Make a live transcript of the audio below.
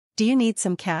Do you need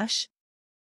some cash?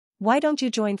 Why don't you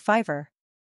join Fiverr?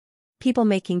 People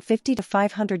making $50 to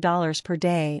 $500 per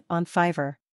day on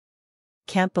Fiverr.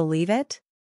 Can't believe it?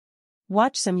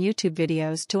 Watch some YouTube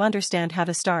videos to understand how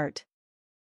to start.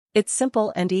 It's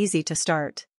simple and easy to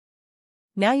start.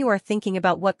 Now you are thinking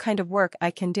about what kind of work I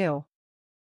can do.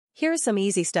 Here's some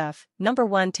easy stuff. Number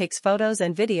 1, takes photos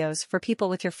and videos for people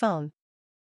with your phone.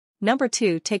 Number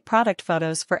 2, take product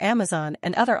photos for Amazon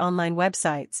and other online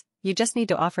websites. You just need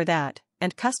to offer that,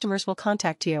 and customers will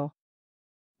contact you.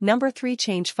 Number 3,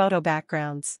 change photo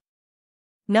backgrounds.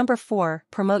 Number 4,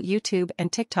 promote YouTube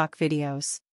and TikTok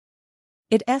videos.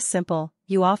 It's simple,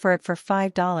 you offer it for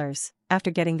 $5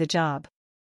 after getting the job.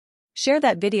 Share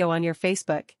that video on your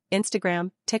Facebook,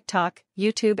 Instagram, TikTok,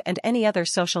 YouTube and any other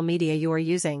social media you are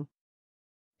using.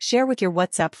 Share with your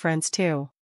WhatsApp friends too.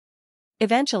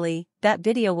 Eventually, that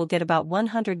video will get about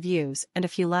 100 views and a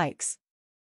few likes.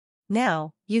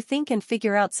 Now, you think and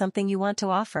figure out something you want to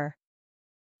offer.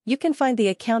 You can find the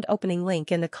account opening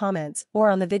link in the comments or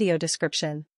on the video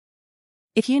description.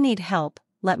 If you need help,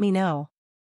 let me know.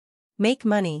 Make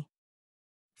money.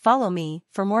 Follow me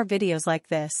for more videos like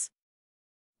this.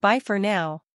 Bye for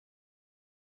now.